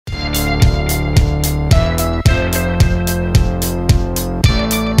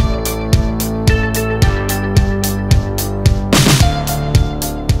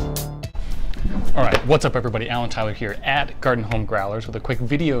What's up everybody, Alan Tyler here at Garden Home Growlers with a quick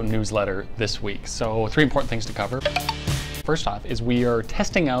video newsletter this week. So 3 important things to cover. First off is we are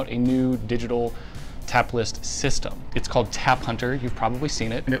testing out a new digital tap list system. It's called Tap Hunter. You've probably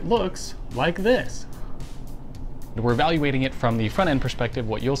seen it, and it looks like this. We're evaluating it from the front end perspective,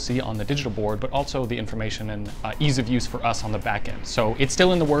 what you'll see on the digital board, but also the information and ease of use for us on the back end. So it's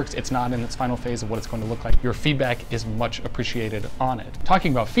still in the works. It's not in its final phase of what it's going to look like. Your feedback is much appreciated on it.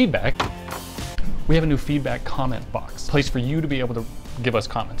 Talking about feedback, we have a new feedback comment box, place for you to be able to give us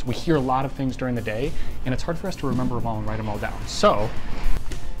comments. We hear a lot of things during the day, and it's hard for us to remember them all and write them all down. So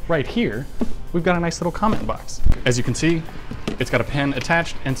right here, we've got a nice little comment box. As you can see, it's got a pen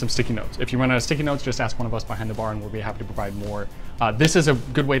attached and some sticky notes. If you run out of sticky notes, just ask one of us behind the bar and we'll be happy to provide more. This is a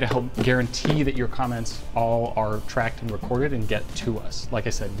good way to help guarantee that your comments all are tracked and recorded and get to us. Like I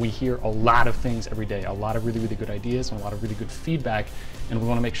said, we hear a lot of things every day, a lot of really, really good ideas and a lot of really good feedback, and we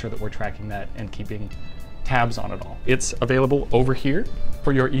want to make sure that we're tracking that and keeping tabs on it all. It's available over here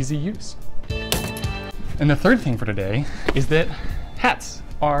for your easy use. And the third thing for today is that hats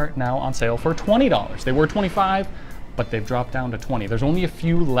are now on sale for $20. They were $25, but they've dropped down to $20. There's only a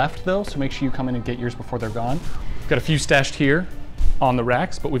few left though, so make sure you come in and get yours before they're gone. We've got a few stashed here on the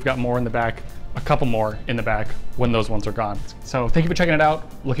racks, but we've got more in the back, a couple more in the back when those ones are gone. So thank you for checking it out.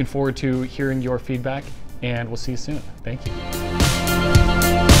 Looking forward to hearing your feedback, and we'll see you soon. Thank you.